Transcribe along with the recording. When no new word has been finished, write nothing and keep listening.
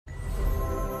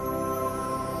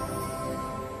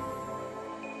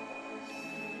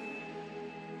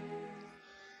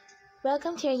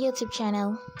Welcome to your YouTube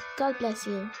channel. God bless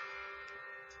you.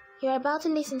 You are about to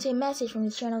listen to a message from the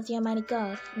throne of the Almighty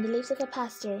God in the lips of a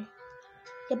pastor.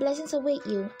 Your blessings await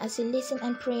you as you listen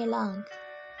and pray along.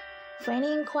 For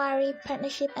any inquiry,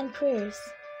 partnership, and prayers,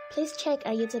 please check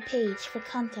our YouTube page for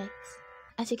contacts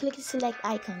as you click the select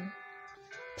icon.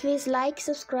 Please like,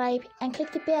 subscribe, and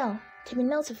click the bell to be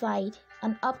notified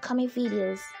on upcoming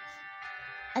videos.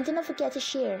 And do not forget to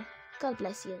share. God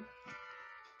bless you.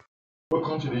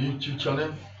 Welcome to the YouTube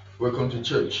channel. Welcome to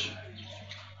church.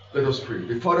 Let us pray.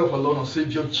 The Father of our Lord and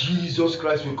Savior Jesus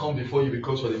Christ will come before you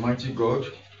because you are the mighty God.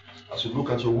 As we look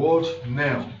at your word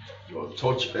now, you will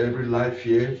touch every life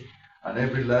here and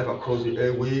every life across the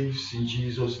airwaves in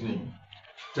Jesus' name.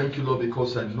 Thank you, Lord,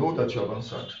 because I know that you have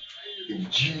answered. In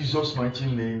Jesus' mighty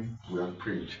name we have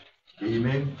prayed.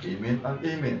 Amen, amen, and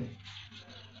amen.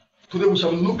 Today we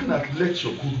shall be looking at Let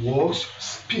Your Good Works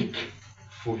Speak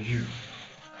for You.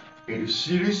 In the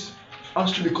series,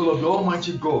 Answer the Call of the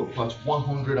Almighty God, part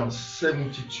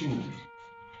 172.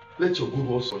 Let your good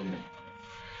works for you.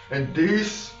 And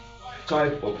this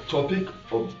type of topic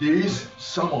of this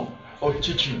sermon or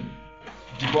teaching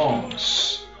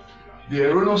debunks the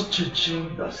erroneous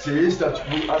teaching that says that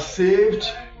we are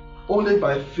saved only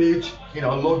by faith in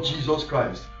our Lord Jesus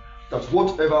Christ. That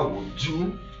whatever we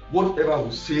do, whatever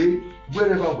we say,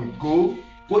 wherever we go,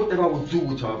 whatever we do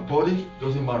with our body,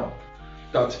 doesn't matter.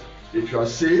 That if you are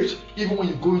saved, even when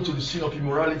you go into the sin of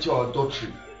immorality or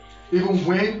adultery, even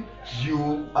when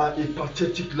you are a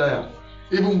pathetic liar,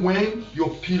 even when you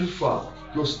pilfer,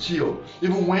 you steal,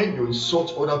 even when you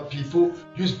insult other people,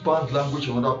 use bad language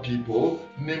on other people,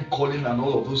 name calling and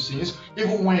all of those things,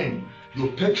 even when you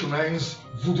patronize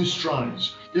voodoo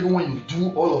shrines, even when you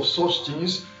do all of such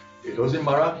things, it doesn't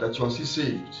matter that you are still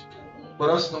saved. But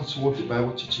that's not what the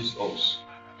Bible teaches us.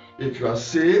 If you are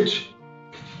saved,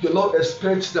 the Lord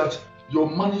expects that you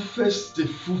manifest the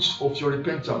fruits of your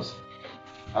repentance,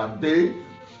 and then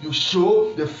you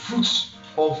show the fruits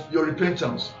of your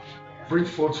repentance. Bring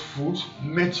forth fruit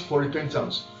meant for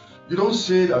repentance. You don't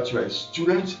say that you are a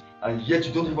student and yet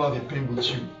you don't even have a pen with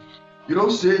you. You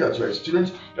don't say that you are a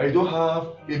student and you don't have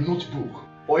a notebook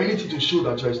or anything to show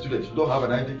that you are a student. You don't have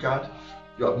an ID card,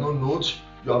 you have no notes,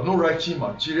 you have no writing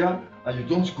material, and you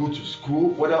don't go to school,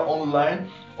 whether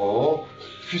online or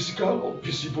physical or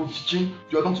visible teaching.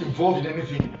 You are not involved in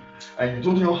anything, and you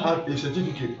don't even have a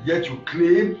certificate, yet you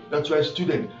claim that you are a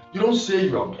student. You don't say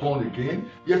you are born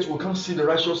again, yet we can't see the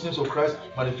righteousness of Christ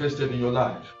manifested in your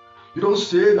life. You don't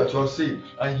say that you are saved,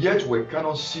 and yet we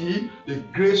cannot see the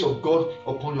grace of God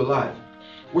upon your life.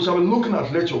 We shall be looking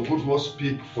at Let Your Good Works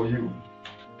Speak for You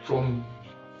from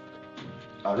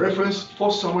a reference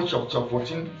 1 Samuel chapter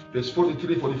 14 verse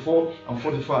 43, 44 and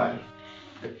 45.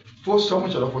 1 Samuel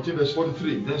chapter 14 verse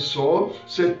 43. Then Saul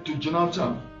said to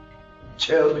Jonathan,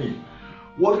 "Tell me,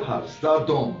 what hast thou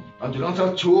done?" And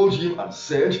Jonathan told him and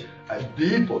said, "I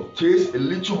did but taste a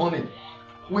little honey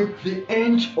with the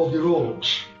end of the rod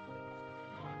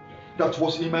that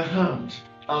was in my hand,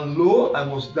 and lo, I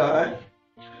must die."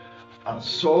 And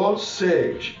Saul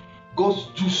said, "God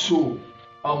do so,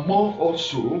 and more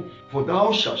also, for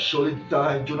thou shalt surely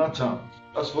die, Jonathan."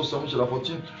 That's 1 Samuel chapter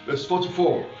 14 verse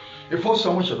 44. In 1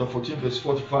 Samuel chapter 14 verse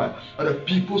 45, and the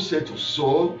people said to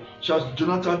Saul, "Shall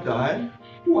Jonathan die,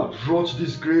 who hath wrought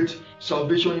this great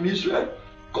salvation in Israel?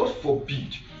 God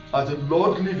forbid. As the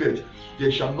Lord liveth,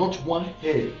 there shall not one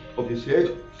hair of his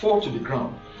head fall to the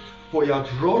ground. For he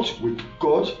hath wrought with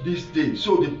God this day."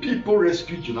 So the people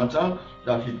rescued Jonathan,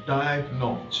 that he died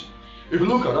not. If you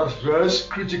look at that verse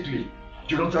critically,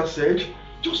 Jonathan said,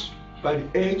 just by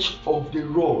the edge of the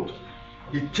rod,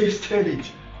 he tasted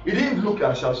it. It didn't look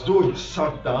as though he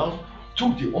sat down,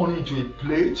 took the honey into a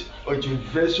plate or into a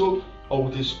vessel or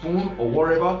with a spoon or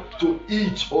whatever to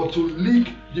eat or to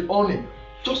lick the honey.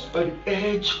 Just by the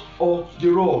edge of the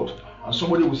rod. And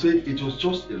somebody will say it was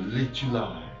just a little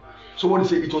lie. Somebody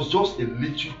say it was just a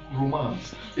little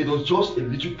romance. It was just a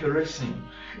little caressing.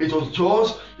 It was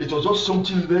just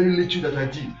something very little that I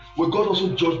did. Well, God also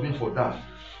judged me for that.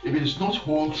 If it is not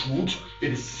whole truth,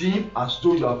 it seems as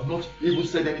though you have not even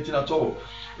said anything at all.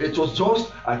 It was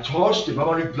just, I touched the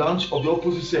mammary gland of the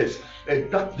opposite sex.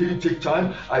 And that didn't take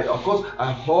time. I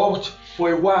hugged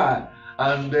for a while.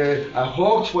 And I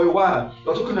hugged for a while.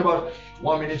 We're talking about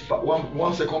 1 minute,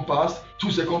 1 second passed, 2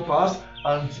 seconds passed,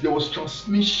 and there was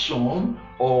transmission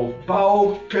of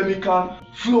biochemical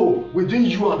flow within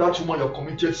you and that woman. You have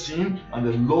committed sin, and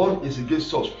the Lord is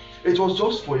against us. It was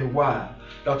just for a while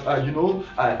that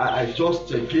I just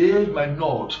gave my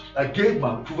nod. I gave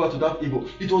my approval to that evil.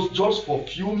 It was just for a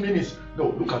few minutes.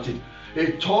 No, look at it.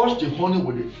 He touched the honey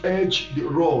with the edge, the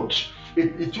rod.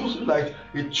 It just like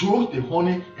it took the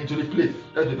honey into the plate.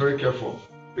 Let's be very careful.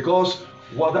 Because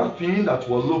what that thing that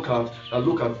will look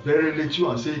at very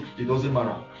little and say it doesn't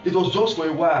matter. It was just for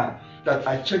a while that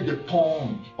I checked the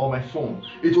porn on my phone.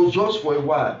 It was just for a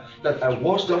while that I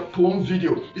watched that porn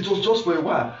video. It was just for a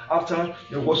while after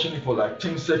watching it for like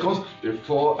 10 seconds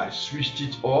before I switched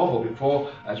it off or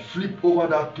before I flipped over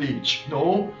that page.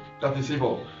 No, that is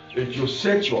evil. If you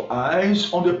set your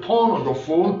eyes on the porn on your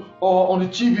phone or on the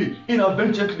TV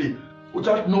inadvertently,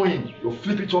 without knowing, you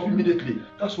flip it off immediately.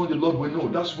 That's when the Lord will know.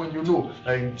 That's when you know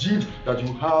that indeed that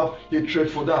you have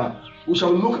hatred for that. We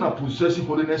shall be looking at possessive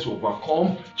holiness to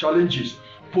overcome challenges.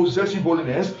 Possessive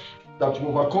holiness that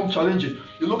will overcome challenges.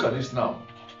 You look at this now.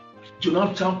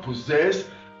 Jonathan possessed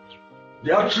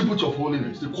the attribute of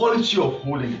holiness, the quality of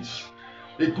holiness.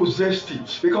 He possessed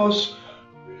it because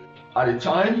at the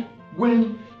time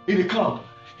when in the camp,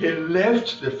 he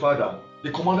left the father,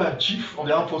 the commander-in-chief of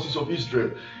the armed forces of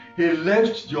Israel. He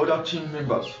left the other team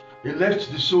members. He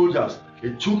left the soldiers.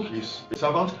 He took his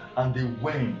servant and they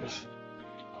went,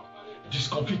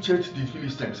 discomfited the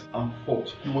Philistines and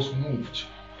fought. He was moved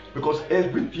because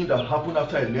everything that happened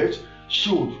after he left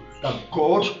showed that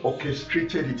God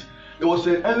orchestrated it. There was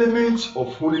an element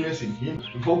of holiness in him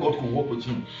before God could work with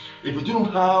him. If you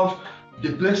don't have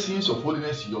the blessings of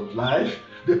holiness in your life,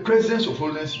 the presence of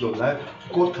holiness in your life,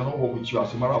 God cannot work with you.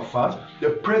 As a matter of fact,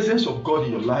 the presence of God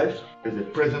in your life is the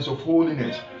presence of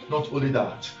holiness. Not only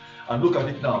that. And look at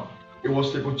it now. He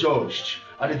was table judged,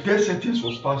 and the death sentence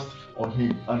was passed on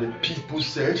him. And the people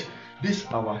said, "This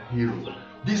our hero,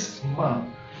 this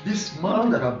man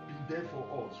that has been there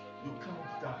for us, you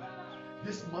cannot die.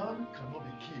 This man cannot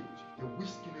be killed." They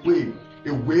whisked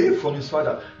him away from his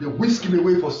father. They whisked him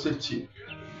away for safety.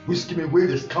 Whisk him away,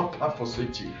 they scamper for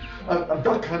safety. And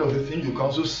that kind of a thing you can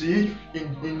also see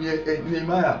in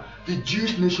Nehemiah. The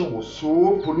Jewish nation was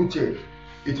so polluted.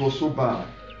 It was so bad.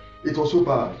 It was so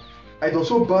bad. And it was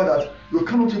so bad that you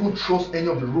cannot even trust any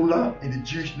of the ruler in the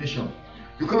Jewish nation.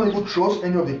 You cannot even trust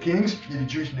any of the kings in the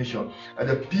Jewish nation. And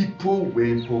the people were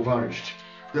impoverished.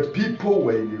 The people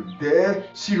were in a very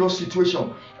serious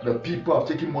situation. And the people have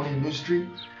taken money in ministry.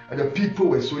 And the people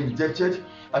were so indebted.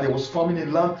 And there was famine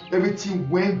in land. Everything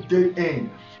went dead end.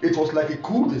 It was like a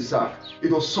cul-de-sac.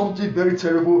 It was something very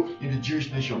terrible in the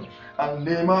Jewish nation. And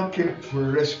Nehemiah came to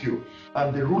the rescue.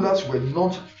 And the rulers were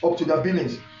not up to their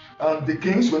billings. And the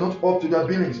kings were not up to their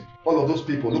billings. All of those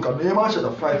people. Look at Nehemiah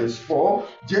chapter 5 verse 4.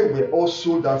 There were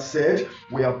also that said,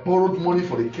 "We have borrowed money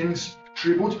for the king's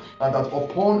tribute, and that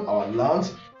upon our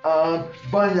lands and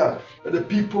vineyard." The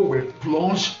people were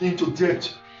plunged into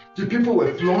debt. The people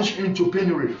were plunged into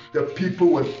penury. The people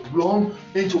were plunged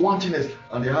into wantonness,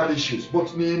 and they had issues.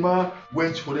 But Nehemiah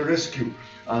went for the rescue,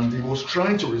 and he was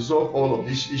trying to resolve all of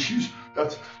these issues.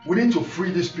 That we need to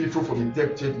free these people from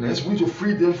indebtedness. We need to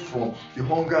free them from the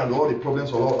hunger and all the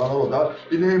problems and all of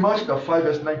that. In Nehemiah chapter 5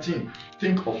 verse 19,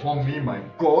 "Think upon me, my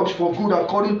God, for good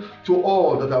according to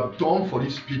all that I've done for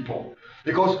these people."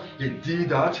 Because he did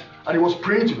that, and he was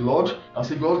praying to the Lord and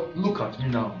said, "Lord, look at me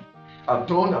now. I'm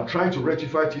trying to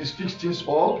rectify things, fix things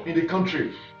up in the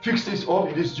country, fix things up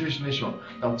in this Jewish nation.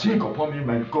 Now think upon me,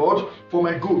 my God, for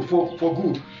my good, for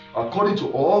good, according to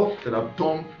all that I've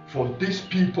done for these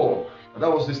people." And that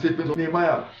was the statement of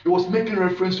Nehemiah. He was making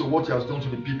reference to what he has done to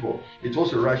the people. It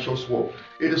was a righteous work.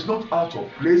 It is not out of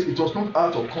place. It was not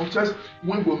out of context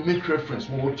when we make reference,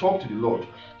 when we talk to the Lord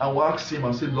and we ask him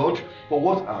and say, "Lord, for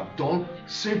what I have done,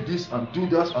 save this and do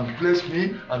that and bless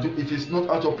me." And it is not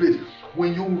out of place.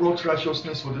 When you wrought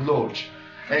righteousness for the Lord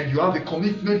and you have a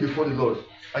commitment before the Lord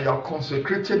and you have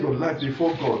consecrated your life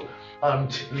before God,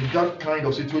 and in that kind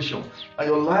of situation, and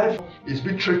your life is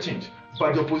being threatened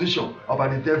by the opposition or by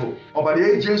the devil or by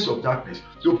the agents of darkness,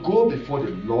 you go before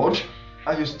the Lord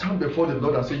and you stand before the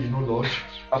Lord and say, "You know, Lord,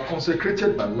 I've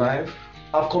consecrated my life.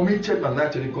 I've committed my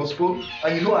life to the gospel,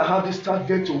 and you know I have this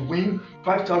target to win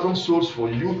 5,000 souls for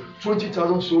you,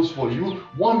 20,000 souls for you,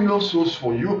 1 million souls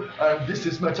for you, and this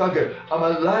is my target. And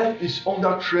my life is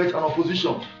under threat and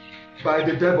opposition by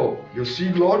the devil." You see,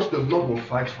 Lord, the Lord will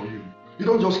fight for you. You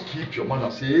don't just keep your mouth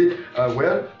and say,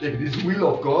 "Well, if it is the will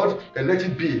of God, then let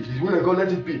it be. If it is the will of God,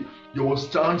 let it be." You will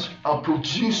stand and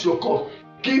produce your cause.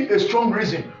 Give a strong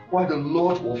reason why the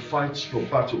Lord will fight your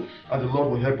battle, and the Lord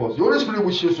will help us. The Holy Spirit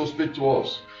wishes to speak to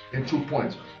us in 2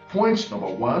 points. Point number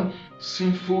 1,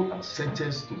 sinful and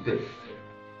sentenced to death.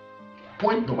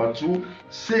 Point number 2,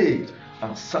 saved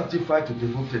and sanctified to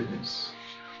devotedness.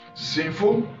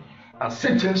 Sinful and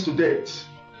sentenced to death.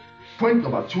 Point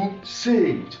number 2,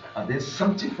 saved and then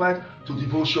sanctified to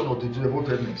devotion or to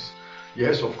devotedness.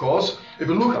 Yes, of course, if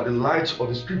you look at the light of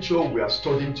the scripture we are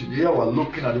studying today, we are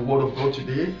looking at the word of God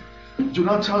today,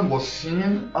 Jonathan was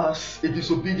seen as a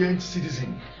disobedient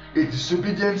citizen, a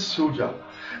disobedient soldier.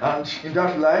 And in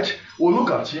that light, we'll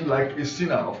look at him like a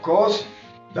sinner. Of course,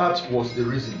 that was the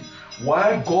reason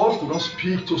why God could not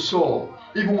speak to Saul,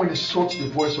 even when he sought the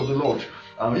voice of the Lord,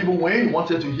 and even when he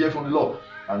wanted to hear from the Lord.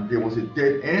 And there was a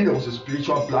dead end, there was a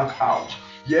spiritual blackout.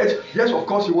 Yet, yes, of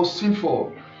course, he was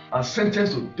sinful and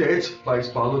sentenced to death by his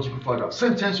biological father,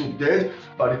 sentenced to death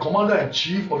by the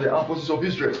commander-in-chief of the armed forces of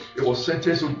Israel. He was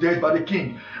sentenced to death by the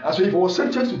king. And so if he was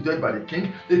sentenced to death by the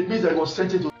king, it means that he was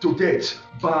sentenced to death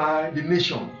by the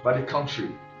nation, by the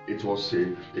country. It was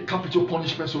a capital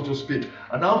punishment, so to speak.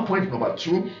 And now point number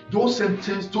 2, those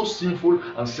sentenced, those sinful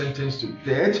and sentenced to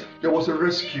death, there was a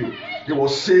rescue. He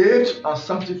was saved and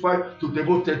sanctified to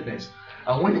devotedness.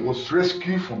 And when he was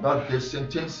rescued from that death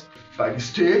sentence by the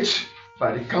state,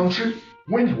 by the country,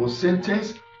 when he was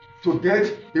sentenced to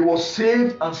death, he was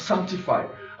saved and sanctified.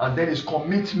 And then his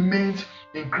commitment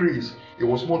increased. He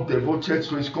was more devoted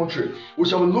to his country. We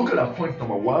shall look at point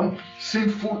number 1,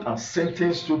 sinful and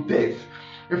sentenced to death.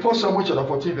 In 1 Samuel chapter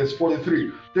 14, verse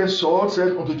 43, then Saul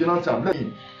said unto Jonathan, "Let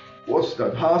me, what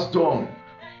thou hast done?"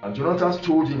 And Jonathan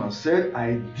told him and said,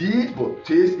 "I did but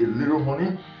taste a little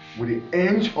honey with the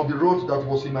edge of the rod that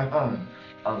was in my hand,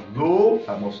 and lo,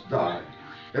 I must die."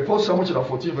 In 1 Samuel chapter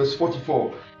 14, verse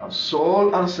 44, and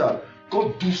Saul answered,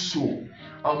 "God do so,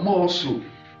 and more also,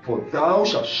 for thou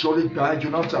shalt surely die,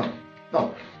 Jonathan."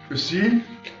 Now, you see,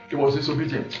 he was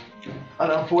disobedient.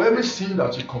 And for every sin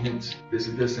that you commit, there's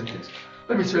a death sentence.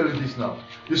 Let me tell you this now.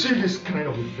 You see this kind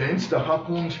of events that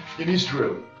happened in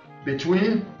Israel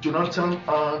between Jonathan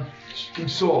and King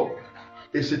Saul.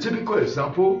 It's a typical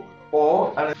example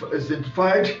or an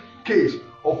exemplified case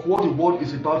of what the world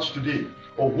is about today,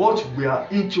 or what we are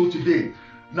into today.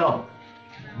 Now,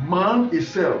 man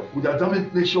itself with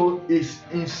Adamic nature is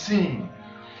in sin.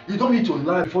 You don't need to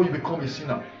lie before you become a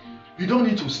sinner. You don't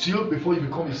need to steal before you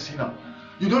become a sinner.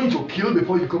 You don't need to kill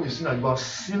before you become a sinner. You are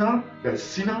a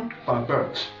sinner by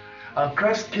birth. And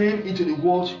Christ came into the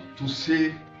world to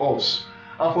save us.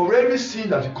 And for every sin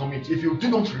that you commit, if you do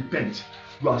not repent,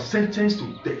 you are sentenced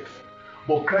to death.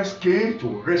 But Christ came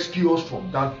to rescue us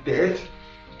from that death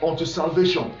unto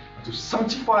salvation, to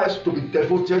sanctify us, to be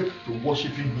devoted to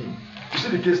worshiping Him. You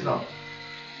see the case now.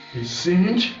 He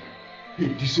sinned, he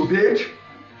disobeyed,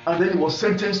 and then he was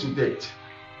sentenced to death.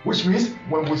 Which means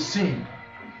when we sin,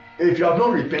 if you have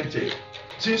not repented,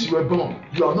 since you were born,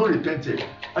 you have not repented,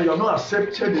 and you have not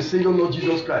accepted the Savior Lord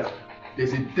Jesus Christ,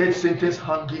 there's a death sentence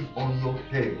hanging on your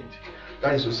head.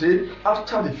 That is to say,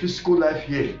 after the physical life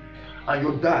here, and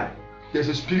you die, there's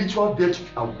a spiritual death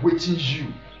awaiting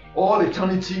you. All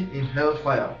eternity in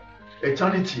hellfire.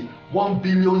 Eternity, 1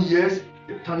 billion years,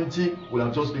 eternity will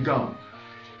have just begun.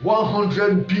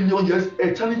 100 billion years,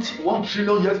 eternity, 1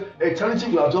 trillion years, eternity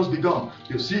will have just begun.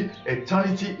 You see,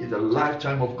 eternity is a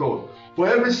lifetime of God. For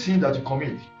every sin that you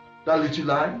commit, that little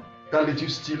lie, that little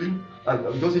stealing,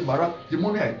 it doesn't matter. The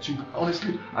money I took,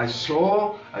 honestly, I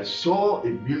saw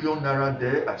 ₦1 million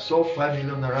there, I saw 5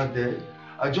 million there.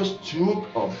 I just took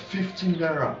 15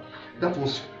 naira. That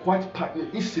was quite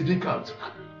insignificant.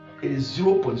 It is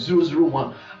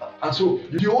 0.001. And so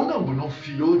the owner will not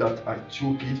feel that I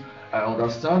took it. I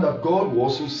understand that God will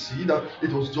also see that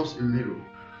it was just a little.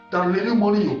 That little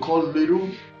money you call little,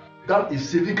 that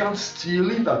insignificant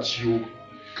stealing that you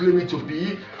claim it to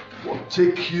be, will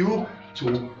take you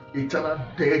to eternal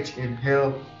death in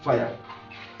hell fire.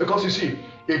 Because you see,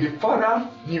 if the Father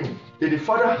knew, if the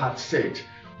Father had said,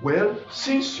 well,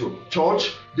 since you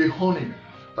touch the honey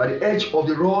by the edge of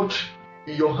the rod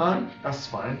in your hand, that's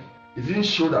fine. It didn't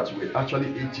show that you were actually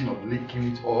eating or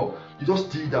licking it up. You just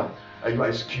did that and you are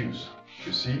excused.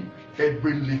 You see,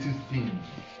 every little thing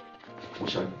we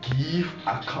shall give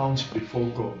account before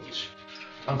God.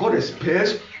 And God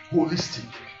expects holistic,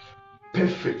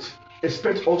 perfect,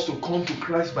 expects us to come to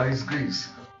Christ by His grace,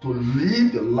 to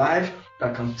live the life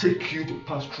that can take you to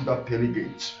pass through that pearly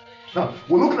gate. Now,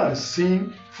 we're looking at the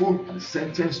sin, food, and the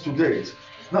sentence to death.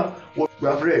 Now, what we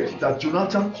have read that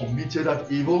Jonathan committed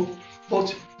that evil,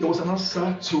 but there was an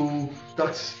answer to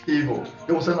that evil.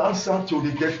 There was an answer to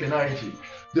the death penalty.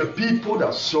 The people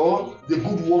that saw the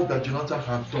good work that Jonathan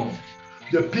had done,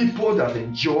 the people that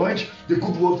enjoyed the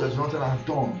good work that Jonathan had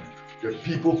done, the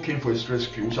people came for his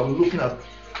rescue. We shall be looking at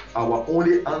our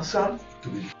only answer to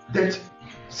the death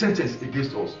sentence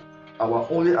against us. Our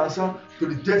only answer to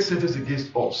the death sentence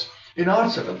against us. In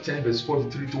Acts chapter 10, verse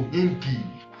 43, to him give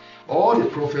all the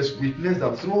prophets witness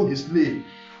that through his name,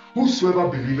 whosoever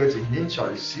believeth in him shall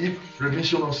receive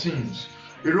remission of sins.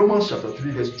 In Romans chapter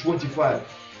 3, verse 25,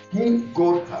 whom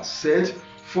God has set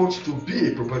forth to be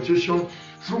a propitiation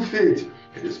through faith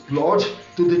in his blood,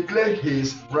 to declare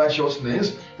his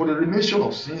righteousness for the remission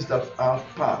of sins that are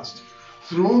past,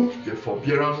 through the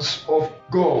forbearance of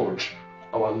God,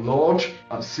 our Lord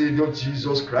and Savior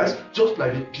Jesus Christ, just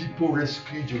like the people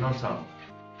rescued Jonathan.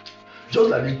 Just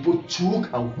like the people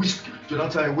took and whisked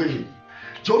Jonathan away.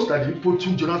 Just like the people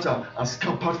took Jonathan and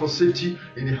scampered for safety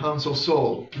in the hands of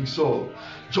Saul, King Saul.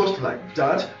 Just like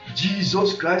that,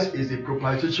 Jesus Christ is the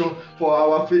propitiation for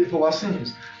our faith, for our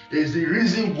sins. Is the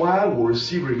reason why we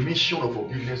receive remission of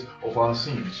forgiveness of our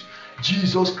sins.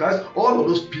 Jesus Christ, all of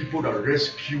those people that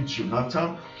rescued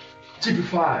Jonathan,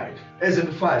 typified,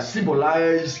 exemplified,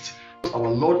 symbolized our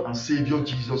Lord and Savior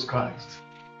Jesus Christ.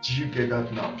 Do you get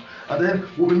that now? And then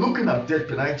we'll be looking at death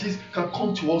penalties can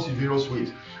come to us in various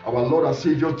ways. Our Lord and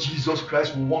Savior Jesus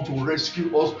Christ will want to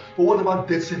rescue us for whatever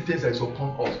death sentence that is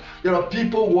upon us. There are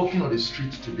people walking on the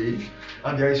street today,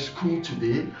 and they are in school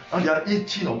today, and they are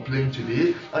eating or playing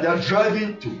today, and they are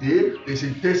driving today. There's a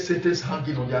death sentence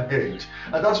hanging on their head.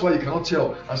 And that's why you cannot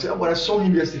tell and say, oh, but I saw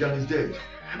him yesterday and he's dead.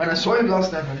 And I saw him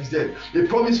last night and he's dead. They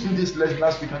promised me this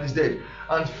last week and he's dead.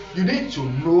 And you need to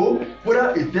know whether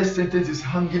a death sentence is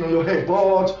hanging on your head.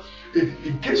 But if,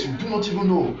 in case you do not even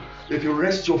know, if you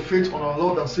rest your faith on our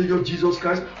Lord and Savior Jesus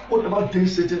Christ, whatever death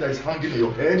sentence that is hanging on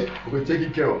your head will be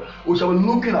taken care of. We shall be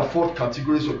looking at 4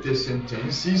 categories of death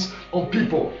sentences on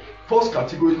people. First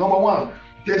category, number 1,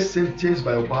 death sentence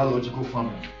by your biological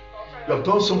family. You have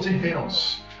done something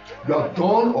heinous. You have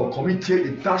done or committed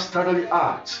a dastardly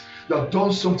act. You have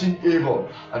done something evil,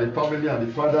 and the family and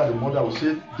the father and the mother will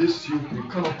say, this you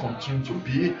cannot continue to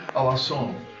be our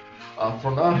son. And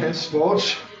from now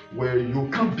henceforth, where you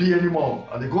can't be anymore,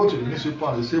 and they go to the newspaper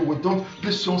and they say, we don't,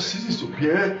 this son ceases to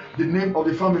bear the name of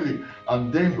the family,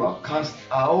 and then you are cast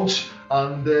out,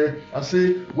 and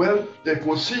say, well, they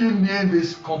will see you near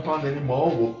this compound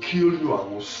anymore, will kill you,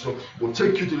 and will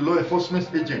take you to the law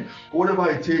enforcement agent, whatever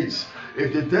it is.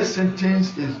 If the death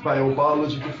sentence is by your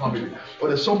biological family, or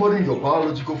there's somebody in your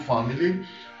biological family,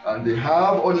 and they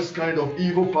have all this kind of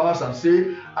evil past and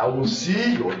say, I will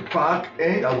see your back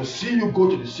end, I will see you go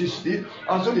to the 6 feet,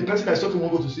 and so the person that said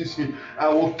won't go to 6 feet, I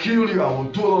will kill you, I will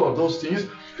do all of those things.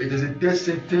 It is a death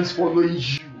sentence following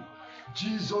you.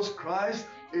 Jesus Christ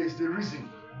is the reason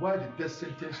why the death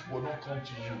sentence will not come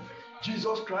to you.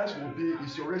 Jesus Christ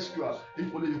is your rescuer,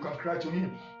 if only you can cry to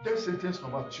him. Death sentence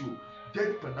number 2.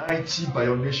 Death penalty by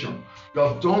your nation. You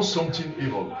have done something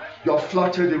evil. You have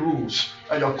flattered the rules,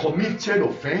 and you have committed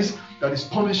offense that is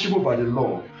punishable by the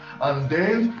law. And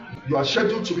then you are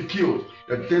scheduled to be killed.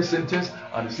 The death sentence,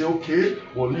 and they say, okay,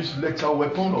 we'll use lethal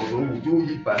weapon, or we'll do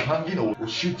it by hanging, or we'll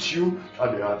shoot you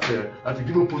at a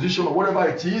given position, or whatever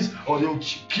it is, or they'll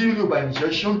kill you by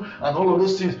injection, and all of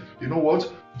those things. You know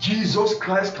what? Jesus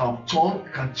Christ can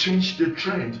change the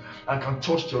trend and can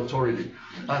touch the authority,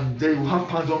 and they will have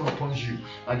pardon upon you,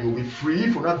 and you will be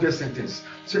free from that death sentence.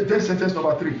 So death sentence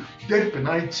number 3, death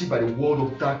penalty by the word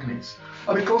of darkness.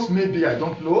 And because maybe I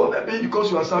don't know, maybe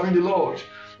because you are serving the Lord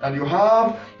and you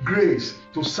have grace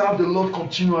to serve the Lord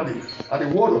continually, and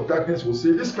the word of darkness will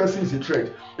say, this person is a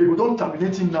threat. If we don't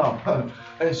terminate him now,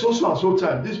 and so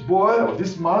time, this boy or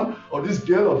this man or this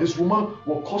girl or this woman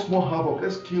will cause more havoc.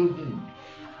 Let's kill him.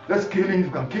 Let's kill him.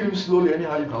 You can kill him slowly,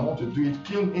 anyhow you can want to do it.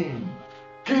 Kill him.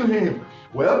 Kill him.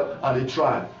 Well, and they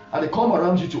try. And they come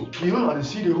around you to kill, and they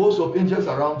see the host of angels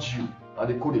around you, and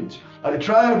they couldn't. And they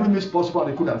try every means possible,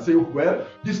 and they couldn't. Say, well,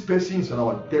 this person is on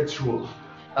our death row.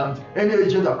 And any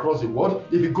agent across the world,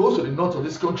 if he goes to the north of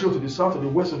this country, or to the south or the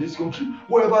west of this country,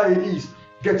 wherever it is,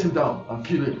 get him down and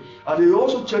kill him. And they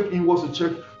also check inwards to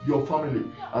check your family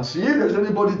and see if there's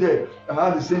anybody there that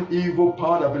has the same evil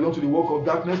power that belongs to the work of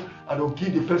darkness, and they'll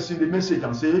give the person the message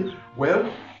and say,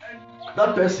 well,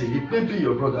 that person, it may be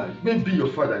your brother, it may be your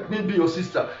father, it may be your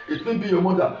sister, it may be your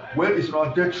mother. Well, it's on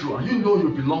our death row, and you know you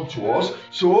belong to us,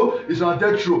 so it's on our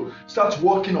death row. Start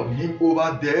working on him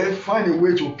over there. Find a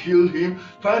way to kill him.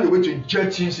 Find a way to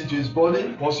inject things into his body,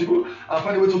 if possible, and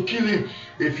find a way to kill him.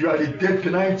 If you are the death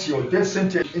penalty or death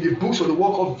sentence in the books of the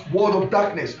world of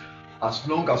darkness, as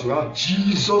long as you have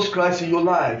Jesus Christ in your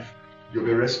life, you'll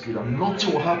be rescued and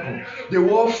nothing will happen. They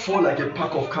will all fall like a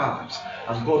pack of cards,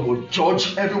 and God will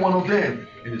judge every one of them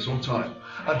in his own time.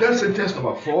 And then sentence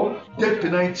number 4, death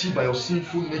penalty by your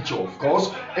sinful nature. Of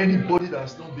course, anybody that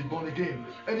has not been born again,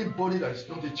 anybody that is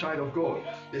not a child of God,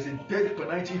 there's a death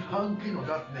penalty hanging on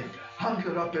that neck, hanging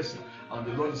on that person. And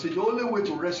the Lord said the only way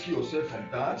to rescue yourself from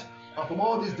that and from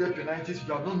all these death penalties, if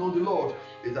you have not known the Lord,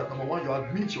 is that number 1, you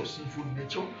admit your sinful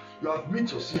nature, you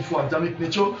admit your sinful Adamic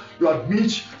nature, you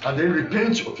admit and then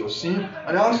repent of your sin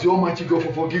and ask the Almighty God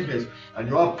for forgiveness, and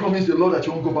you have promised the Lord that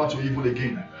you won't go back to evil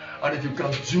again. And if you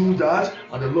can do that,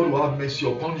 and the Lord will have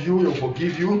mercy upon you, He will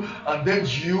forgive you, and then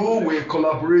you will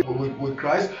collaborate with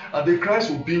Christ, and the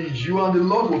Christ will be in you, and the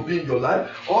Lord will be in your life.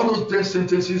 All those death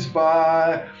sentences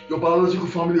by your biological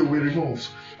family will be removed,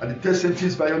 and the death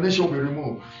sentence by your nation will be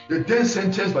removed. The death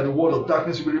sentence by the word of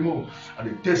darkness will be removed, and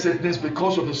the death sentence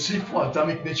because of the sinful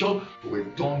Adamic nature will be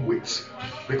done with.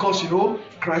 Because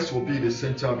Christ will be the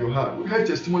center of your heart. We heard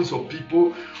testimonies of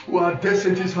people who had death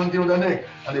sentence hanging on their neck,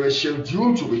 and they were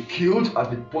scheduled to be killed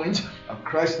at the point, and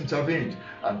Christ intervened.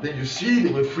 And then you see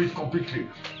they were freed completely.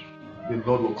 The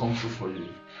Lord will come through for you.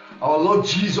 Our Lord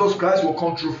Jesus Christ will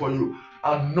come through for you,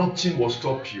 and nothing will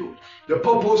stop you. The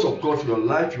purpose of God for your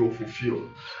life you will fulfill,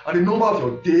 and the number of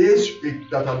your days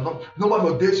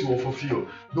you will fulfill.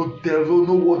 No devil,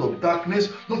 no word of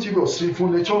darkness, not even your sinful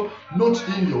nature, not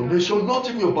even your nation, not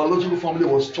even your biological family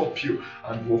will stop you,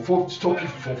 and will stop you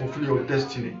from fulfilling your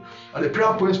destiny. And the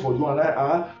prayer points for you and I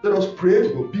are: let us pray to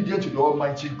be obedient to the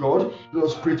Almighty God. Let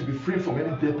us pray to be free from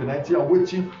any death penalty and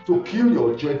waiting to kill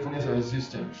your joyfulness and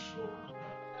existence.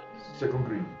 Second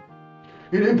green.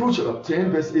 In Hebrews chapter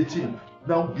 10, verse 18,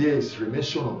 now there is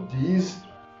remission of these.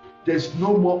 There is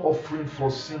no more offering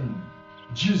for sin.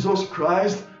 Jesus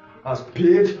Christ has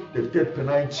paid the death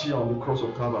penalty on the cross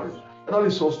of Calvary. And that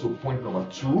leads us to point number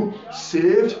 2,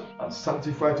 saved and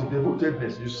sanctified to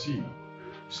devotedness. You see,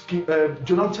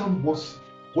 Jonathan was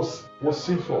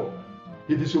sinful.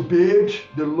 He disobeyed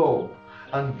the law,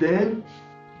 and then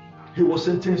he was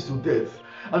sentenced to death.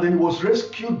 And then he was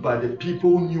rescued by the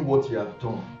people who knew what he had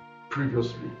done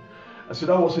previously. And so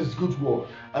that was his good work.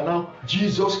 And now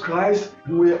Jesus Christ,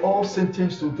 we were all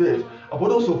sentenced to death. And for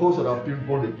those of us that have been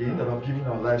born again, that have given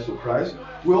our lives to Christ,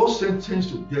 we're all sentenced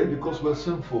to death because we're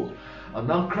sinful. And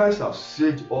now Christ has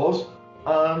saved us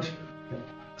and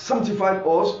sanctified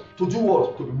us to do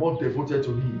what? To be more devoted to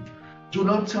Him.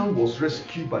 Jonathan was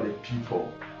rescued by the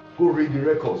people. Go read the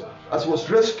records. As he was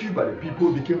rescued by the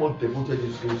people, he became more devoted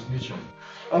to his nation.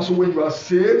 And so when you are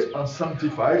saved and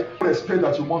sanctified, I expect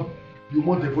that you're more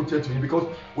devoted to Him,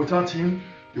 because without Him,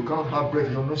 you cannot have breath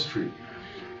in your nostril.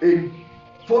 In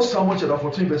 1 Samuel chapter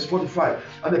 14, verse 45,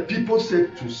 and the people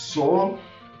said to Saul,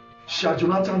 shall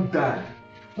Jonathan die,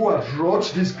 who has wrought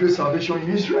this great salvation in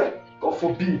Israel? God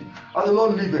forbid. As the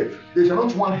Lord liveth, there shall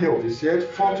not one hair of his head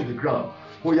fall to the ground.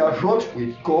 For he has wrought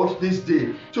with God this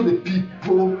day. So the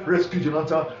people rescued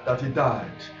Jonathan that he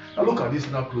died. Now look at this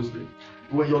now closely.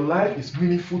 When your life is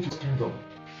meaningful to the kingdom,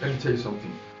 let me tell you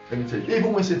something.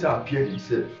 Even when Satan appeared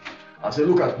himself and said,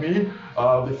 look at me,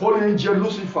 the fallen angel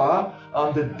Lucifer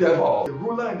and the devil, the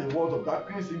ruler in the world of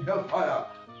darkness in hellfire,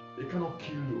 they cannot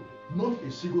kill you. Not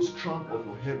a single strand of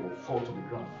your hair will fall to the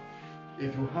ground.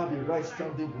 If you have a right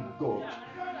standing with God,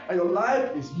 and your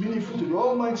life is meaningful to the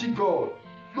Almighty God,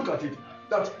 look at it,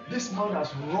 that this man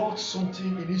has wrought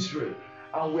something in Israel,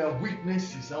 and we are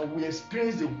witnesses, and we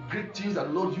experience the great things that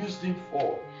the Lord used him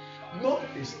for. Not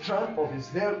a strand of his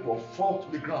hair will fall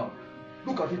to the ground.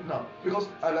 Look at it now, because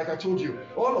like I told you,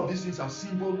 all of these things are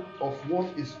symbols of what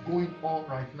is going on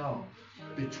right now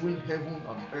between heaven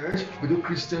and earth, between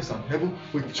Christians and heaven,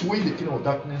 between the kingdom of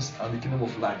darkness and the kingdom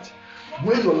of light.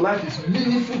 When your life is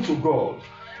meaningful to God,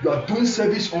 you are doing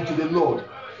service unto the Lord,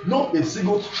 not a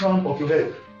single strand of your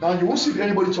hair. Now you won't see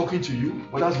anybody talking to you,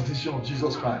 but that's the decision of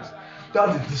Jesus Christ.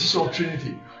 That's the decision of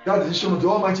Trinity. That's the decision of the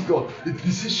Almighty God. The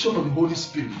decision of the Holy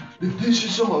Spirit. The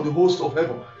decision of the host of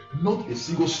heaven. Not a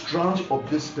single strand of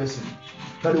this person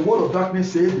that the world of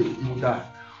darkness says he will die.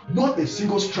 Not a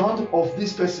single strand of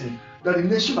this person that the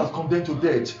nation has condemned to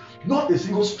death. Not a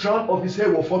single strand of his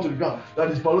hair will fall to the ground that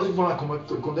his biological father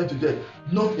has condemned to death.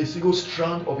 Not a single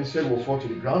strand of his hair will fall to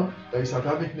the ground that his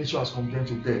Adamic nature has condemned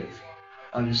to death.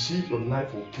 And you see, your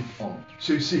life will keep on.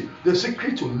 So you see, the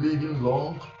secret to living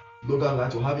longer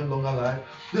life, to having longer life,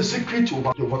 the secret to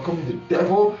overcoming the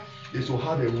devil is to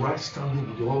have a right standing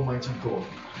with the Almighty God.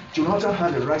 Jonathan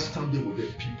had a right standing with the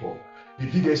people. He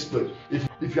did exploit.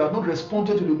 If you have not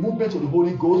responded to the movement of the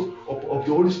Holy Ghost, of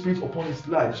the Holy Spirit upon his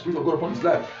life, Spirit of God upon his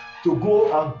life, to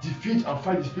go and defeat and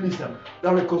fight the Philistines,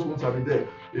 that record won't have been there.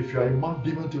 If you are a man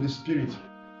given to the Spirit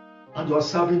and you are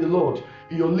serving the Lord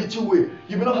in your little way,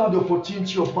 you may not have the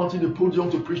opportunity of mounting the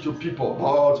podium to preach to people,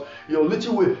 but in your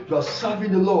little way, you are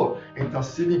serving the Lord,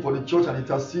 interceding for the church and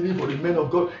interceding for the men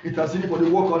of God, interceding for the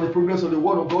work and the progress of the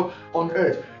word of God on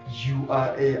earth. You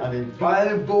are an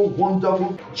inviolable,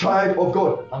 wonderful child of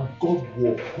God, and God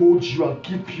will hold you and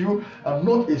keep you, and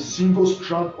not a single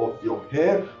strand of your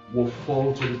hair will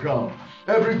fall to the ground.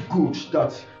 Every good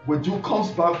that we do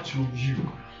comes back to you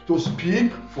to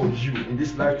speak for you in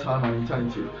this lifetime and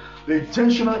eternity. Be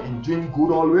intentional in doing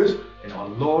good always in our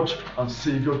Lord and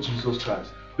Savior Jesus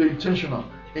Christ. Be intentional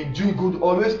in doing good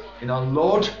always in our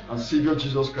Lord and Savior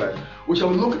Jesus Christ. We shall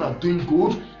be looking at doing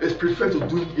good is preferred to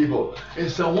doing evil. In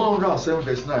Psalm 107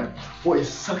 verse 9, for he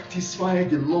satisfied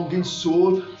the longing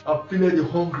soul and filled the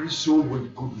hungry soul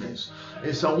with goodness.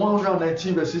 In Psalm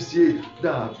 119 verse 68,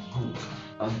 thou art good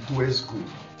and doest good.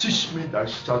 Teach me thy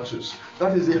statutes.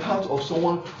 That is the heart of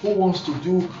someone who wants to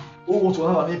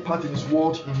have an impact in his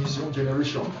world, in his own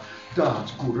generation. Thou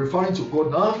art good, referring to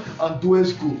God now, and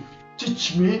doest good.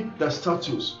 Teach me thy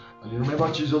statutes. And you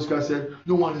remember Jesus Christ said,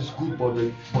 no one is good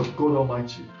but God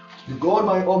Almighty. The God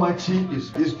Almighty is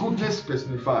His goodness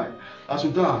personified. And so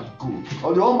thou art good.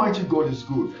 Or the Almighty God is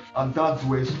good, and thou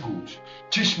doest good.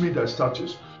 Teach me thy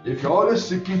statutes. If you're always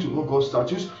seeking to know God's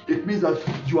statutes, it means that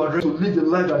you are ready to live the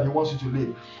life that He wants you to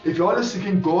live. If you're always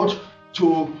seeking God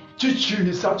to teach you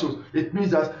His statutes, it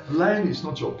means that lying is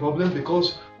not your problem,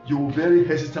 because you're very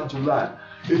hesitant to lie.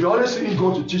 If you're always seeking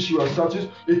God to teach you your statutes,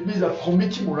 it means that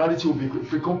committing morality will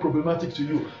become problematic to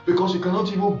you, because you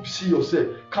cannot even see yourself,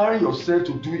 carry yourself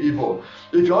to do evil.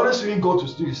 If you're always seeking God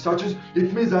to do His statutes,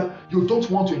 it means that you don't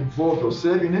want to involve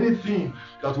yourself in anything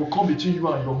that will come between you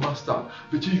and your master,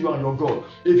 between you and your God.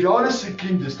 If you're always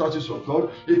seeking the statutes of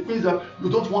God, it means that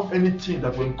you don't want anything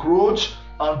that will encroach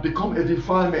and become a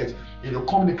defilement in your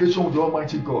communication with the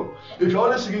Almighty God. If you're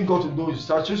always seeking God to know His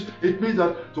statutes, it means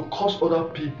that to cause other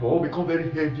people become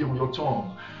very heavy on your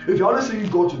tongue. If you're always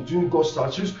seeking God to do God's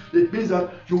statutes, it means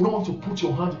that you don't want to put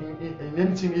your hand in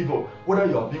anything evil, whether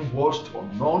you are being watched or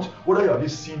not, whether you are being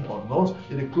seen or not,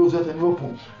 in the closet and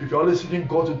open. If you're always seeking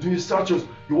God to do His statutes,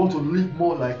 you want to live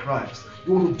more like Christ.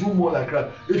 You want to do more like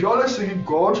Christ. If you're always seeking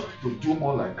God to do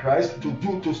more like Christ,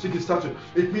 to seek His statutes,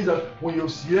 it means that when you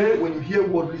hear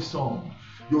worldly song,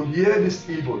 you hear this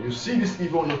evil, you see this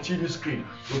evil on your TV screen,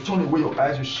 you turn away your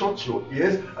eyes, you shut your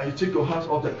ears, and you take your hands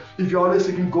off them. If you're always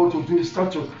seeking God to do His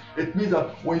statutes, it means that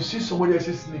when you see somebody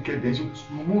else's nakedness, you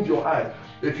remove your eyes.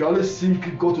 If you're always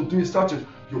seeking God to do His statutes,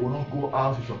 you will not go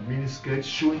out with your miniskirt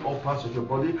showing all parts of your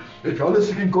body. If you're always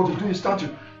seeking God to do His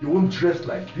statutes, you won't dress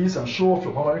like this and show off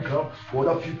your mammary gland for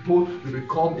other people. You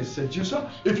become a seducer.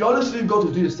 If you're always seeking God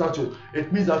to do His statutes,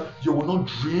 it means that you will not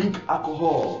drink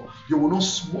alcohol, you will not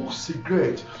smoke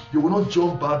cigarette, you will not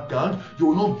jump bad gang, you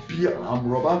will not be an armed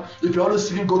robber. If you're always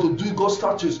seeking God to do God's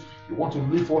statutes, you want to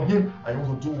live for Him and you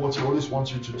want to do what He always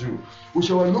wants you to do. We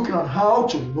shall be looking at how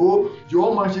to know the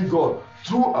Almighty God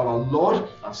through our Lord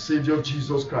and Savior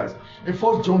Jesus Christ. In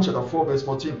 1 John chapter 4 verse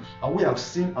 14, and we have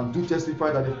seen and do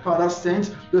testify that the Father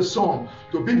sent the Son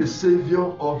to be the Savior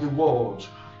of the world.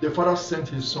 The Father sent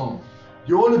His Son,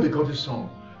 the only begotten Son,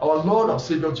 our Lord and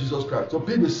Savior Jesus Christ, to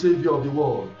be the Savior of the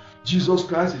world. Jesus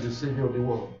Christ is the Savior of the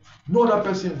world. No other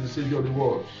person is the Savior of the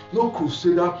world. No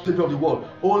crusader, Savior of the world.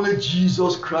 Only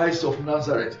Jesus Christ of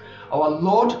Nazareth. Our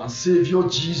Lord and Savior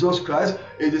Jesus Christ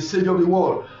is the Savior of the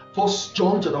world. 1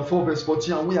 John chapter 4 verse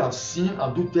 14, and we have seen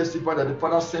and do testify that the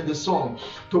Father sent the Son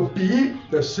to be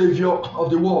the Savior of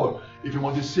the world. If you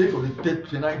want to save from the death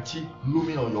penalty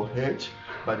looming on your head,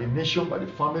 by the nation, by the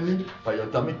family, by your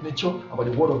Adamic nature, and by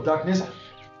the word of darkness,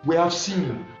 we have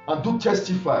seen and do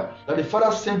testify that the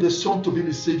Father sent the Son to be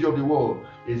the Savior of the world.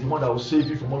 He is the one that will save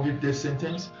you from every death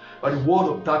sentence, by the word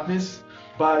of darkness,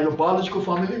 by your biological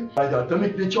family, by the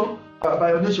Adamic nature, by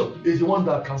your nature. Is the one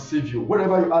that can save you.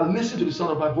 Wherever you are, listen to the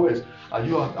sound of my voice. Have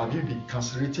you been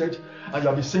incarcerated and you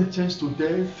have been sentenced to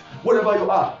death? Wherever you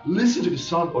are, listen to the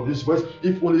sound of this voice.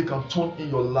 If only you can turn in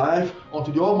your life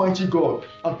unto the Almighty God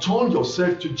and turn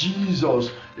yourself to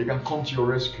Jesus, He can come to your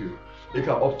rescue. They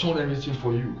can upturn everything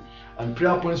for you. And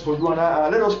prayer points for you and I.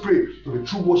 Let us pray to the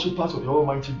true worshippers of the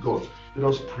Almighty God. Let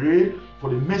us pray for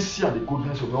the mercy and the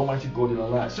goodness of the Almighty God in our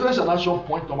lives. So that's an action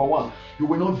point number one. You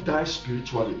will not die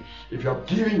spiritually if you have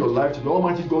given your life to the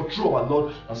Almighty God through our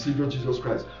Lord and Savior Jesus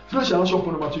Christ. So that's an action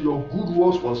point number two. Your good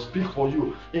works will speak for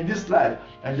you in this life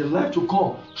and the life to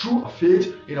come through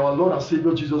faith in our Lord and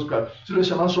Savior Jesus Christ. So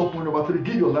that's an action point number three.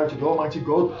 Give your life to the Almighty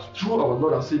God through our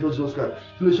Lord and Savior Jesus Christ.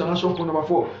 So that's an action point number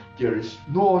four. There is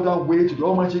no other way to the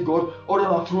Almighty God other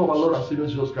than through our Lord and Savior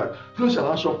Jesus Christ. So that's an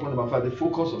action point number five. The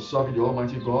focus on serving the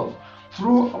Almighty God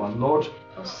through our Lord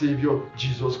and Savior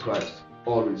Jesus Christ.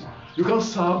 Always. You can't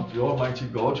serve the Almighty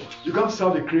God. You can't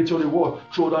serve the Creator of the world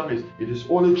through other means. It is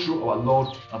only through our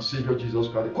Lord and Savior Jesus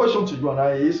Christ. The question to you and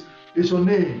I is your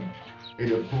name in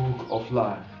the book of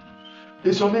life?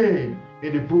 Is your name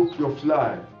in the book of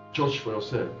life? Judge for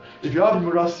yourself. If you have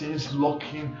immoral sins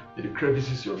lurking in the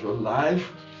crevices of your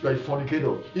life, you are a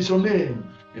fornicator. Is your name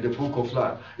in the book of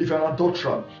life? If you are an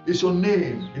adulterer, is your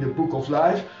name in the book of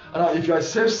life? And if you are a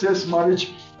same-sex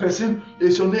marriage person,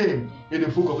 it's your name in the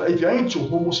book of life. If you're into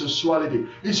homosexuality,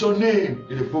 it's your name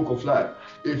in the book of life.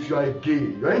 If you are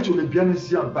gay, you're into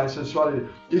lesbianism and bisexuality,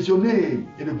 it's your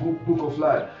name in the book of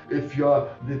life. If you are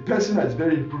the person that is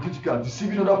very hypocritical,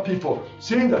 deceiving other people,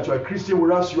 saying that you are a Christian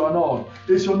whereas you are not,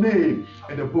 it's your name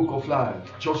in the book of life.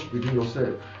 Just within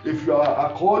yourself. If you are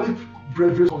an alcoholic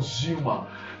beverage consumer,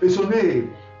 it's your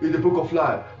name in the book of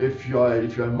life. If you are a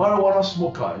marijuana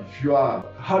smoker, if you are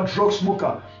a hard drug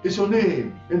smoker, it's your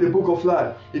name in the book of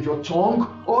life. If your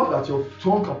tongue, all that your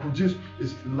tongue can produce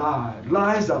is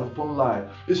lies and upon lies,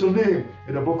 it's your name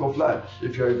in the book of life.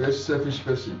 If you are a very selfish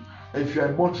person, if you are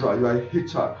a murderer, you are a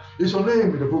hater, it's your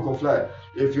name in the book of life.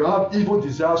 If you have evil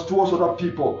desires towards other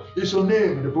people, it's your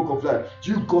name in the book of life.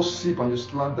 You gossip and you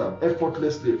slander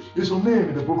effortlessly, it's your name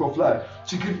in the book of life.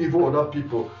 To give evil other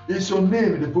people, it's your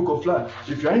name in the book of life.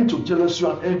 If you are into jealousy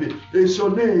and envy, it's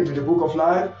your name in the book of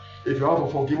life. If you have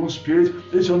a forgiving spirit,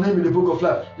 it's your name in the book of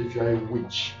life. If you are a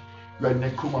witch, you are a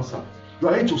necromancer, you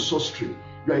are into sorcery,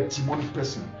 you are a demonic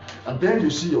person, and then you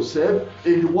see yourself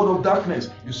in the world of darkness,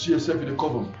 you see yourself in the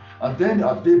coven, and then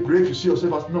at daybreak you see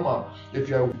yourself as normal. If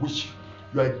you are a witch,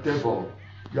 you are a devil,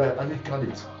 you are an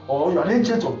incarnate, or you are an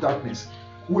agent of darkness,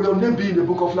 will your name be in the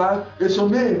book of life? It's your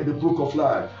name in the book of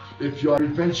life. If you are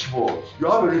revengeful, you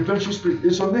have a revengeful spirit,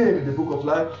 it's your name in the book of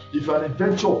life. If you are an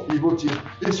inventor of evil things,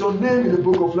 it's your name in the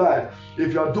book of life.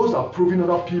 If you are those that are proving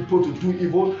other people to do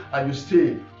evil and you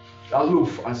stay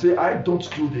aloof and say, I don't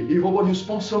do the evil, but you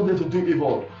sponsor them to do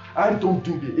evil. I don't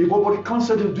do the evil, but you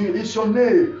counsel them to do it. It's your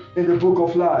name in the book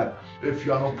of life. If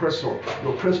you are an oppressor, you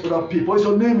oppress other people, it's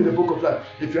your name in the book of life.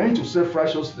 If you are into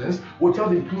self-righteousness,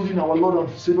 without including our Lord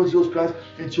and Savior Jesus Christ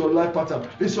into your life pattern,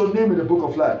 it's your name in the book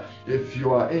of life. If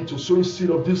you are into sowing seed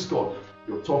of discord,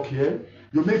 you talk here,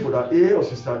 you make brother A or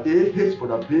sister A hate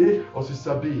brother B or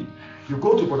sister B. You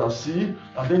go to brother C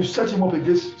and then you set him up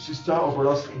against sister or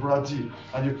brother D,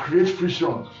 and you create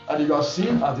friction, and you are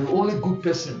seen as the only good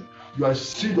person. You are a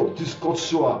seed of discord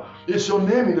sower. It's your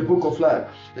name in the book of life.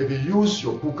 If you use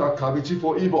your buccal cavity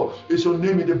for evil, it's your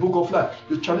name in the book of life.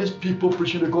 You challenge people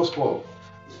preaching the gospel.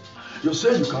 You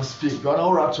say you can speak. You are an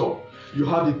orator. You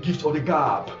have the gift of the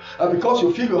gab. And because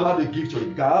you feel you have the gift of the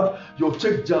gab, you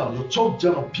take down, you talk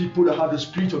down on people that have the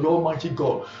spirit of the Almighty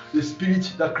God, the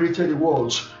spirit that created the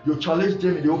world. You challenge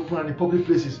them in the open and in public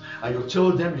places, and you tell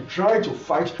them, you try to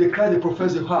fight, they cry, they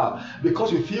profess they have.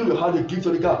 Because you feel you have the gift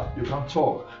of the gab, you can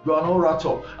talk. You are an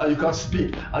orator, and you can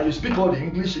speak. And you speak all the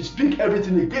English, you speak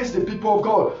everything against the people of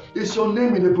God. It's your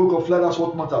name in the book of life, that's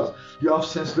what matters. You have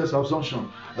senseless assumption,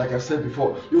 like I said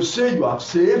before. You say you are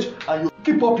saved, and you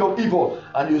keep up your evil,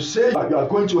 and you say you are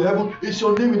going to heaven. It's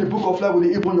your name in the book of life with the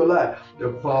evil in your life, the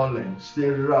violence, the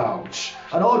rage,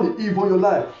 and all the evil in your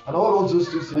life, and all those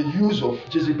things, the use of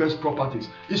Jezebel's properties.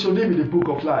 It's your name in the book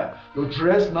of life. You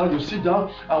dress now, you sit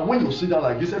down, and when you sit down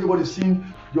like this, everybody's seeing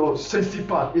your sensitive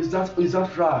part. Is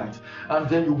that right? And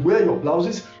then you wear your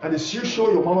blouses, and they still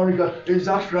show your mama ring. Is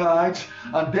that right?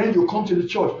 And then you come to the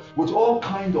church with all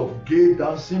kind of gay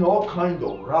dancing, all kind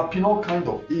of rapping, all kind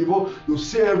of evil. You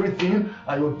say everything,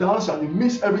 and you dance, and you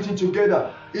mix everything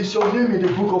together. Is your name in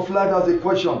the book of life? That's the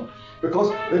question.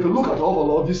 Because if you look at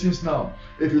all of these things now,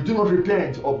 if you do not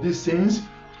repent of these sins,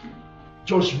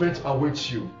 judgment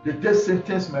awaits you. The death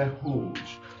sentence may hold.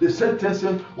 The sentence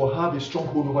will have a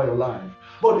stronghold over your life.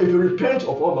 But if you repent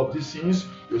of all of these things,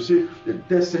 you see the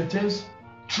death sentence,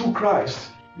 through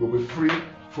Christ, you'll be free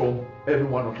from every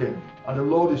one of them. And the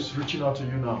Lord is reaching out to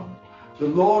you now. The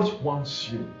Lord wants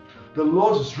you. The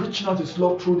Lord is reaching out His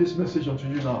love through this message unto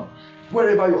you now.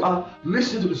 Wherever you are,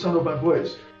 listen to the sound of my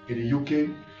voice. In the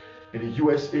UK, in the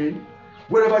USA,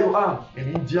 wherever you are,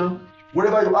 in India,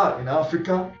 wherever you are, in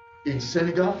Africa, in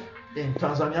Senegal, in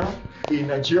Tanzania, in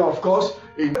Nigeria, of course,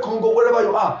 in Congo, wherever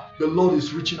you are, the Lord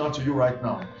is reaching out to you right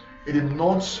now. In the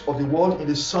north of the world, in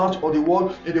the south of the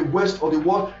world, in the west of the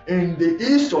world, in the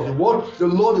east of the world, the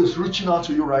Lord is reaching out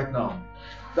to you right now.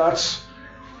 That's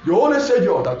the only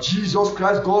Savior, that Jesus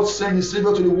Christ, God sent His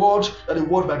Savior to the world, that the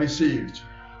world might be saved.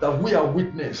 That we are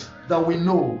witness, that we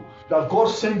know that God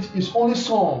sent His only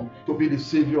Son to be the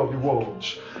Savior of the world.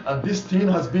 And this thing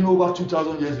has been over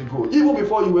 2,000 years ago, even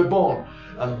before you were born.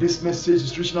 And this message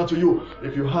is reaching out to you.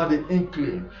 If you had the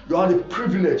inkling, you had the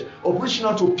privilege of reaching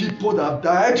out to people that have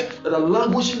died, that are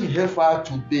languishing in hellfire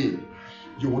today,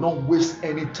 you will not waste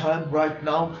any time right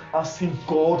now asking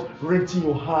God, renting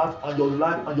your heart and your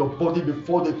life and your body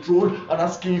before the throne and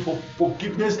asking for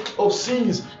forgiveness of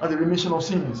sins and the remission of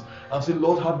sins. And say,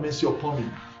 Lord, have mercy upon me.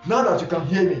 Now that you can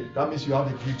hear me, that means you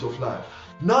have the gift of life.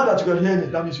 Now that you can hear me,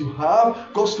 that means you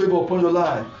have God's favor upon your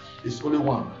life. It's only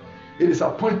one. It is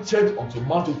appointed unto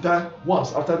man to die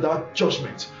once after that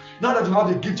judgment. Now that you have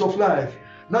the gift of life,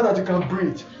 now that you can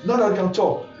breathe, now that you can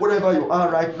talk, wherever you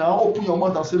are right now, open your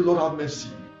mouth and say, Lord have mercy.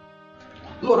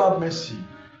 Lord have mercy.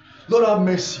 Lord have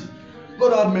mercy.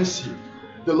 Lord have mercy.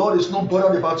 The Lord is not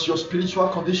bothered about your spiritual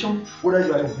condition, whether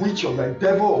you are a witch or you are a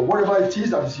devil or whatever it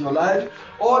is that is in your life.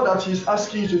 All that He's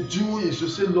asking you to do is to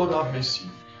say, Lord have mercy.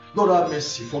 Lord have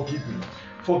mercy. Forgive me.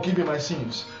 Forgive me my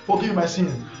sins. Forgive me my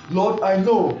sins. Lord, I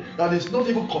know that it's not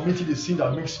even committing the sin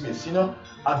that makes me a sinner.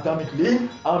 Adamically,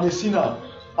 I'm a sinner.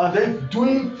 And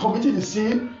then committing the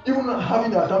sin, even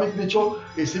having the Adamic nature,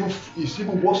 is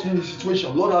even worsening the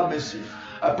situation. Lord have mercy.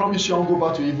 I promise you I won't go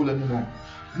back to evil anymore.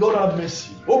 Lord have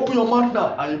mercy. Open your mouth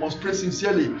now and you must pray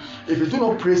sincerely. If you do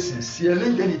not pray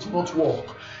sincerely, then it will not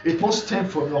work. It must stem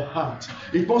from your heart.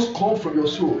 It must come from your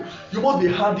soul. You must be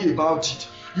hardy about it.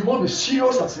 You must be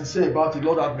serious and sincere about it.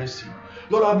 Lord have mercy.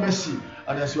 Lord have mercy.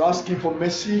 And as you ask Him for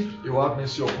mercy, He will have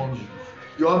mercy upon you.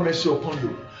 He will have mercy upon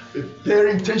you. Be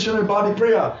very intentional about the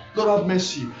prayer. Lord have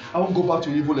mercy. I won't go back to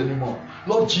evil anymore.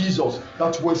 Lord Jesus,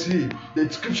 that was He. The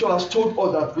scripture has told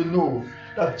us that we know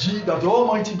that the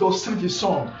Almighty God sent His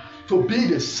Son to be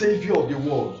the Savior of the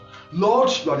world. Lord,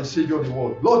 you are the Savior of the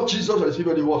world. Lord Jesus, you are the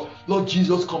Savior of the world. Lord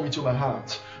Jesus, come into my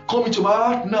heart. Come into my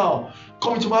heart now.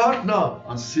 Come into my heart now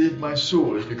and save my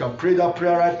soul. If you can pray that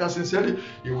prayer right now sincerely,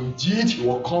 He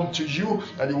will come to you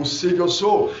and He will save your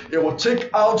soul. He will take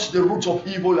out the root of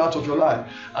evil out of your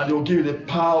life and He will give you the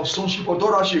power of sonship or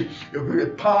daughtership. He will give you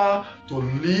the power to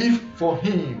live for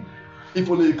Him. If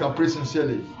only you can pray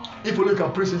sincerely. If only you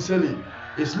can pray sincerely.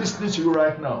 He's listening to you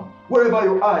right now. Wherever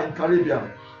you are in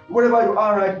Caribbean, wherever you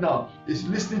are right now, He's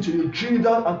listening to you.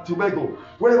 Trinidad and Tobago,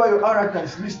 wherever you are right now,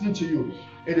 He's listening to you.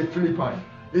 In the Philippines,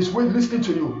 He's listening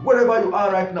to you. Wherever you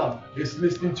are right now, He's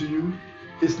listening to you.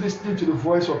 He's listening to the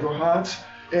voice of your heart.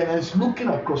 And He's looking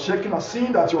at cross-checking and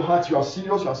seeing that your heart, you are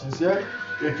serious, you are sincere.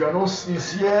 If you are not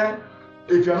sincere,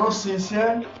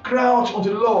 cry out unto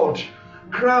the Lord.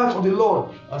 Cry out unto the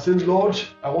Lord and say, Lord,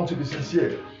 I want to be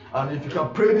sincere. And if you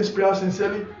can pray this prayer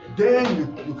sincerely,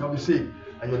 then you can be saved.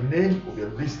 And your name will be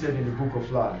listed in the book of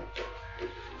life.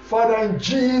 Father, in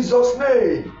Jesus'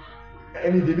 name,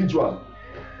 an individual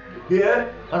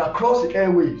here and across the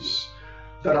airwaves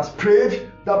that has prayed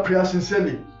that prayer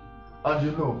sincerely, and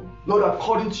you know, Lord,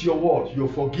 according to your word, you'll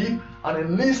forgive and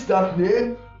enlist that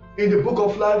name in the book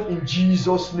of life in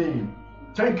Jesus' name.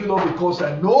 Thank you, Lord, because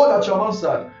I know that you have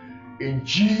answered. In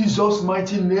Jesus'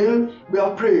 mighty name, we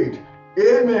have prayed.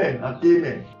 Amen and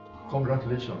amen.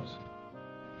 Congratulations.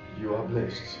 You are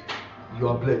blessed. You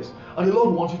are blessed. And the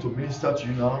Lord wants you to minister to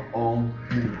you now on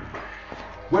healing.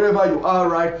 Wherever you are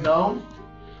right now,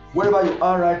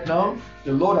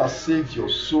 the Lord has saved your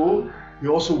soul. He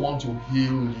also wants to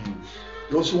heal you.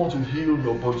 He also wants to heal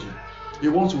your body. He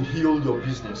wants to heal your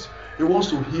business. He wants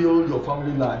to heal your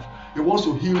family life. He wants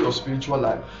to heal your spiritual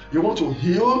life. He wants to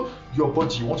heal your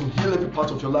body. He wants to heal every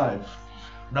part of your life.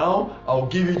 Now, I'll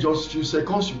give you just a few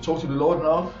seconds. You talk to the Lord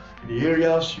now in the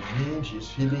areas you need His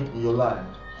healing in your life.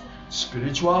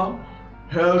 Spiritual,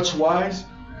 health-wise,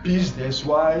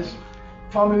 business-wise,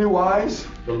 family-wise,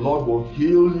 the Lord will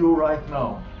heal you right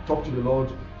now. Talk to the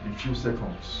Lord in a few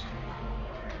seconds.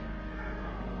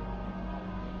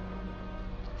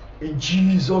 In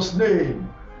Jesus' name,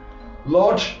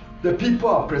 Lord, the people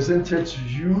are presented to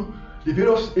you, the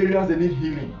various areas they need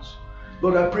healings.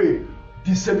 Lord, I pray,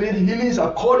 disseminate healings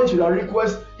according to their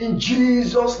request in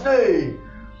Jesus' name.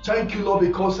 Thank you, Lord,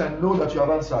 because I know that you have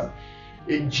answered.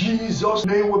 In Jesus'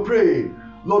 name we pray.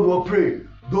 Lord, we pray.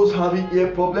 Those having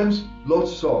ear problems, Lord,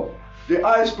 solve. The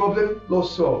eyes problem, Lord,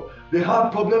 solve. The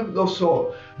heart problem, Lord,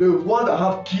 solve. The one that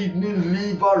have kidney,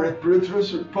 liver,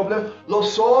 respiratory problem, Lord,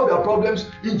 solve their problems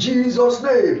in Jesus'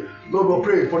 name. Lord, we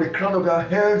pray for the crown of their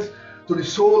heads to the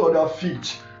sole of their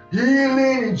feet.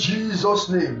 Healing in Jesus'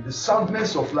 name. The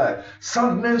soundness of life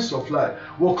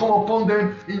will come upon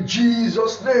them in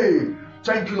Jesus' name.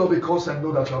 Thank you, Lord, because I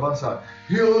know that you have answered.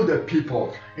 Heal the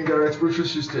people in their respiratory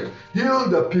system. Heal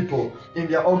the people in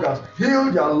their organs.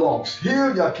 Heal their lungs.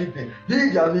 Heal their kidney.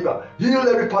 Heal their liver. Heal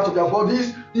every part of their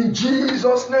bodies in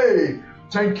Jesus' name.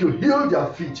 Thank you. Heal their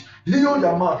feet. Heal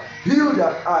their mouth. Heal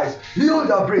their eyes. Heal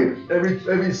their brain.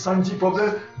 Every insanity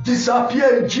problem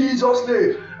disappear in Jesus'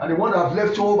 name. And the one that have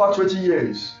left over 20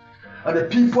 years. And the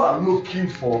people are looking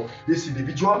for this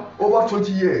individual over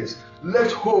 20 years.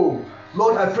 Left home.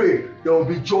 Lord, I pray there will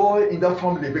be joy in that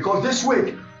family because this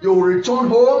week you will return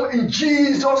home in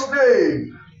Jesus'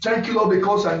 name. Thank you, Lord,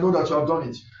 because I know that you have done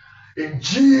it. In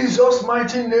Jesus'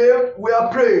 mighty name, we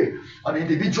are praying. An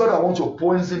individual that wants to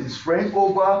poison his friend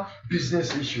over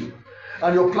business issue.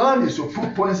 And your plan is to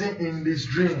put poison in this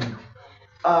drink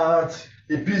at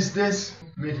a business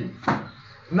meeting.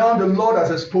 Now the Lord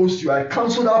has exposed you. I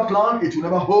cancel that plan. It will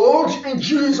never hold in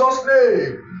Jesus'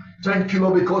 name. Thank you,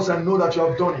 Lord, because I know that you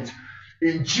have done it.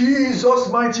 In Jesus'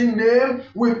 mighty name,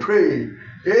 we pray.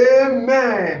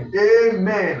 Amen.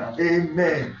 Amen.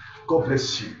 Amen. God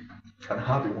bless you and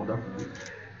have a wonderful day.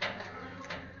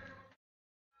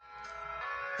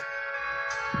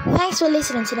 Thanks for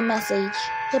listening to the message.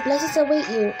 Your blessings await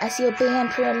you as you obey and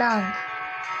pray along.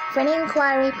 For any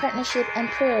inquiry, partnership, and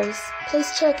prayers, please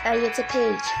check our YouTube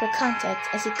page for contact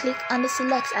as you click on the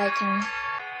select icon.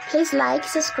 Please like,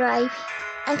 subscribe,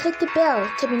 and click the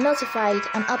bell to be notified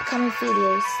on upcoming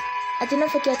videos. And do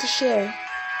not forget to share.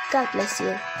 God bless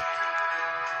you.